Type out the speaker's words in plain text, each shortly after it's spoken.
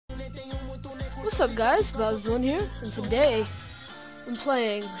What's up, guys? Bobs1 here, and today I'm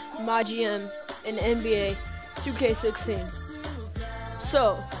playing Mygm in NBA 2K16.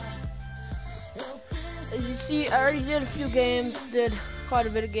 So, as you see, I already did a few games, did quite a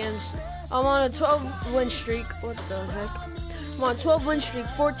bit of games. I'm on a 12 win streak. What the heck? I'm on a 12 win streak,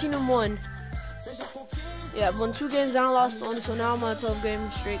 14-1. Yeah, I've won 2 games, I lost 1, so now I'm on a 12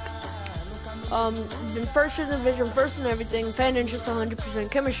 game streak. Been first in the division, first in everything, fan interest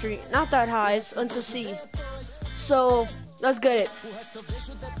 100%, chemistry not that high, it's until C. So let's get it.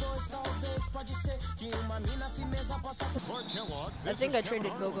 I think I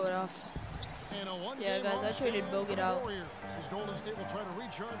traded Bogut off. Yeah, guys, I traded Bogut out.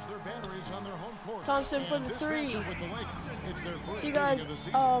 Thompson for the 3. See, guys,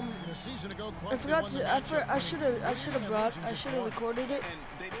 I forgot to. I should have recorded it,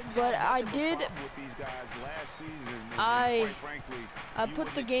 but I did. I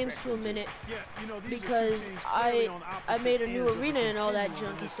put the games to a minute because I made a new arena and all that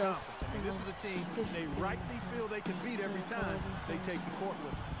junky stuff. This is a team they rightly feel they can beat every time they take the court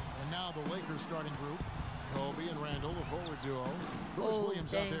with them. And now the Lakers starting group, Kobe and Randall, the forward duo. Bruce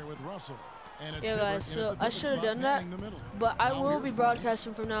Williams out there with Russell. And yeah, guys, so I should have done that, but I will be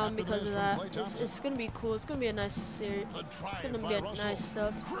broadcasting from now on because of that. It's going to be cool. It's going to be a nice series. It's going to be nice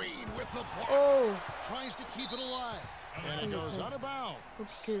stuff. Oh. Tries to keep it alive. And it goes out of bounds.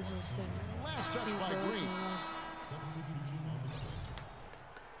 Last touch by Green.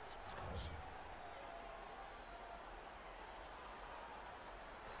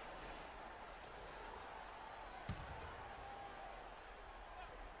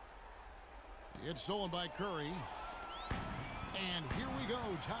 It's stolen by Curry. And here we go.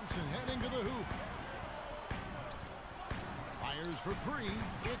 Thompson heading to the hoop. Fires for 3.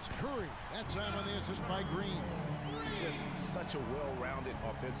 It's Curry. That time on the assist by Green. Just such a well-rounded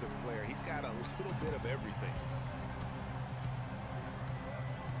offensive player. He's got a little bit of everything.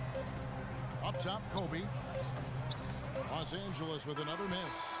 Up top, Kobe. Los Angeles with another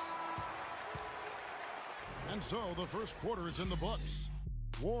miss. And so the first quarter is in the books.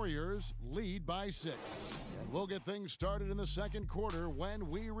 Warriors lead by 6. And we'll get things started in the second quarter when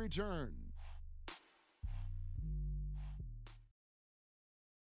we return.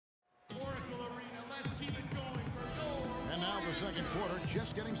 And now the second quarter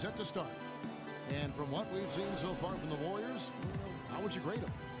just getting set to start. And from what we've seen so far from the Warriors, how would you grade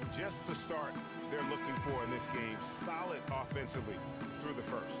them? Just the start they're looking for in this game. Solid offensively through the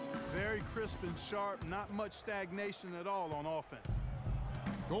first. Very crisp and sharp, not much stagnation at all on offense.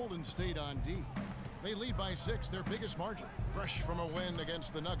 Golden State on D. They lead by 6, their biggest margin. Fresh from a win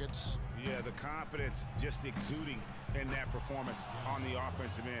against the Nuggets. Yeah, the confidence just exuding in that performance on the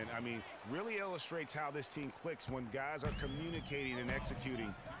offensive end. I mean, really illustrates how this team clicks when guys are communicating and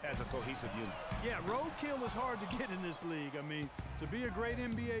executing as a cohesive unit. Yeah, roadkill is hard to get in this league. I mean, to be a great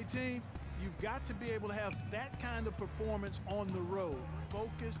NBA team, you've got to be able to have that kind of performance on the road.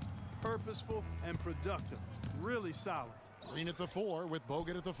 Focused, purposeful, and productive. Really solid. Green at the 4 with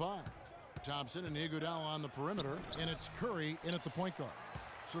Bogut at the 5. Thompson and Iguodala on the perimeter, and it's Curry in at the point guard.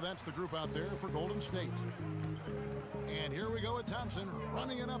 So that's the group out there for Golden State. And here we go with Thompson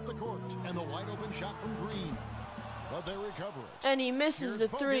running it up the court, and the wide open shot from Green. But they recover it. And he misses the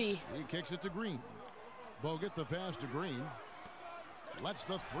 3. He kicks it to Green. Bogut the pass to Green. Lets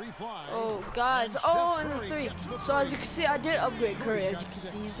the 3 fly. Oh, guys. Oh, and the 3. So as you can see, I did upgrade Curry. As you can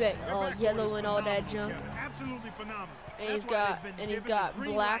see, he's got yellow and all that junk. Absolutely phenomenal. And he's got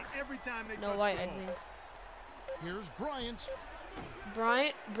black, no white. I think. Here's Bryant.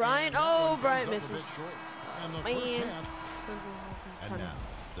 Bryant. Oh, Bryant misses. Man. And now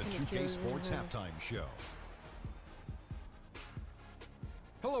the 2K Sports Halftime Show.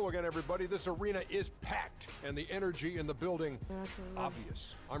 Hello again, everybody. This arena is packed, and the energy in the building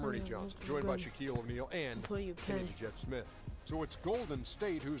obvious. I'm Ernie Johnson, joined by Shaquille O'Neal and Kennedy Jet Smith. So it's Golden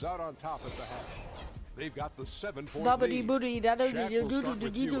State who's out on top at the half. They've got the 7-point lead. Shaq will start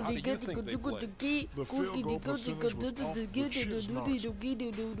with you. How do you think they play? The field goal percentage was off the chin's nose.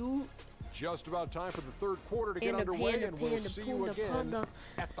 Just about time for the third quarter to get underway, and we'll see you again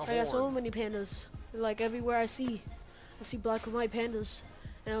at the I got so horn. many pandas. Like everywhere I see black and white pandas.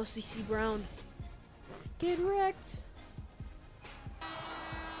 And I also see brown. Get wrecked.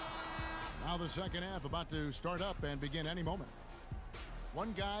 Now the second half about to start up and begin any moment.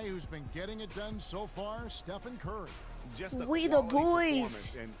 One guy who's been getting it done so far, Stephen Curry. Just a We the quality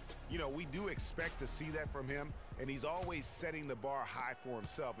boys. And, you know, we do expect to see that from him. And he's always setting the bar high for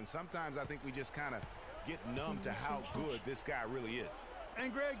himself. And sometimes I think we just kind of get numb to how good this guy really is.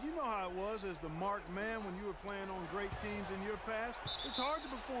 And Greg, you know how it was as the marked man when you were playing on great teams in your past. It's hard to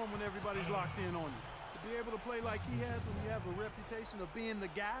perform when everybody's locked in on you. To be able to play like he has when you have a reputation of being the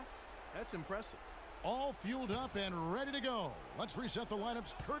guy, that's impressive. All fueled up and ready to go. Let's reset the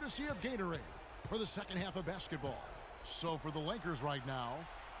lineups courtesy of Gatorade for the second half of basketball. So for the Lakers right now,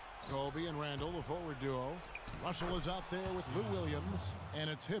 Kobe and Randall, the forward duo. Russell is out there with Lou Williams, and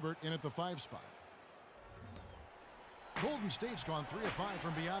it's Hibbert in at the 5 spot. Golden State's gone 3 of 5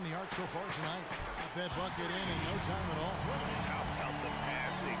 from beyond the arc so far tonight. Got that bucket in no time at all. How about the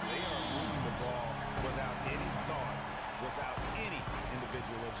passing? They are moving the ball without any thought, without any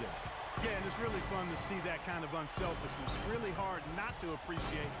individual agenda. Yeah, and it's really fun to see that kind of unselfishness. Really hard not to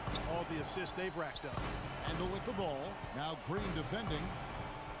appreciate all the assists they've racked up. Randall with the ball. Now Green defending.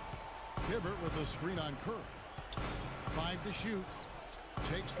 Hibbert with a screen on Curry. 5 to shoot.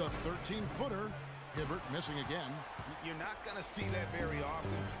 Takes the 13-footer. Hibbert missing again. You're not going to see that very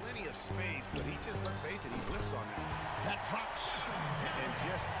often. Plenty of space, but he just, let's face it, he whiffs on that. That drops. And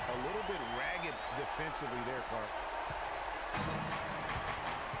just a little bit ragged defensively there, Clark.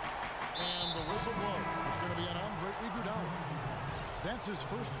 And the whistle blows. It's going to be an Andre Iguodala. That's his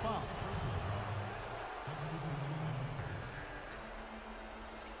first foul.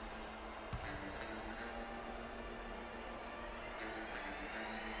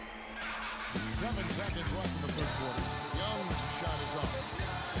 Seven seconds left in the third quarter. Young's shot is up.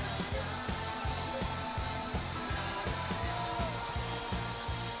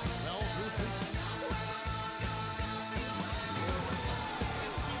 Well, through three.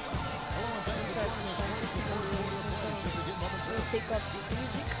 Take off the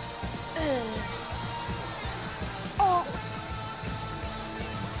music. Oh!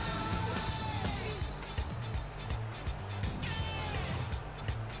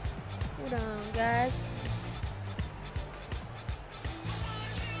 Hold on, guys.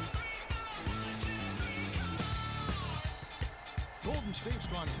 Golden State's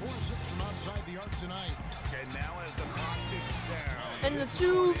gone 4 of 6 from outside the arc tonight. And now as the clock ticks down. And the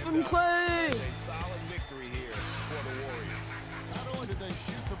 2 from Clay. A solid victory here for the Warriors. Not only did they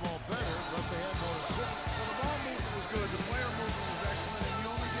shoot the ball better, but they had more assists. Well, the ball movement was good. The player movement was excellent. And you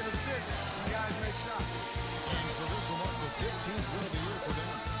only get assists when guys make shots. And so this will mark the 15th win of the year for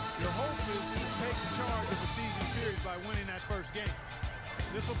them. Your hope is to take charge of the season series by winning that first game.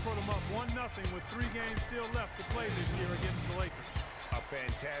 This will put them up 1-0 with 3 games still left to play this year against the Lakers. A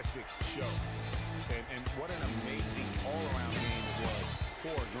fantastic show. And what an amazing all-around game it was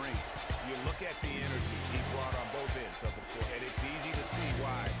for Green. You look at the energy he brought on both ends of the floor, and it's easy to see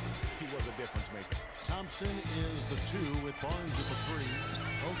why he was a difference maker. Thompson is the 2 with Barnes at the 3.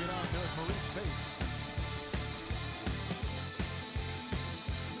 Hogan out there at Maurice Spates.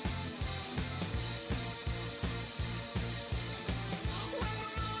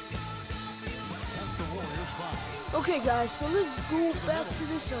 That's the Warriors 5. Okay, guys, so let's go back to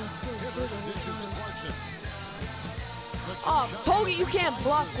this. Oh, Poggy, you can't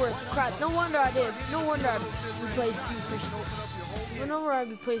block work. Crap, no wonder I did. No wonder I replaced you for. No wonder I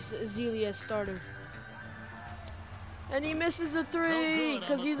replaced Zelia as starter. And he misses the 3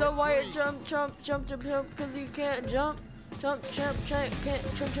 because he's a wire jump, because he can't jump. Jump, can't jump.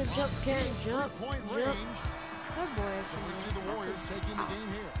 That boy. So we see the Warriors taking the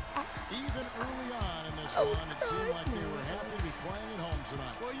game here. Even early on in this run, it seemed like they were happy to be playing at home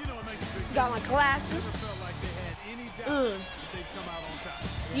tonight. Well, you know it makes a big Got my glasses. felt like they had any doubt that they'd come out on top.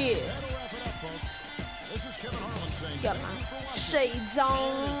 Yeah. That'll wrap it up, folks. This is Kevin Harlan saying Got thank my you for watching. shades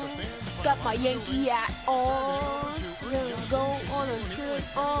on. Got my Yankee hat on. Gonna go on a trip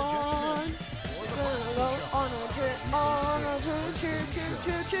on. Gonna go on a trip on a trip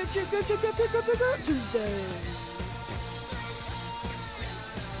Tuesday.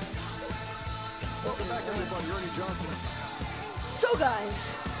 Welcome back, everybody. Ernie Johnson. So, guys,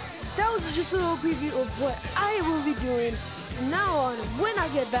 that was just a little preview of what I will be doing from now on when I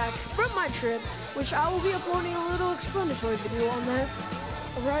get back from my trip, which I will be uploading a little explanatory video on that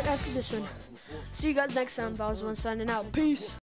right after this one. See you guys next time. Bowser1 signing out. Peace.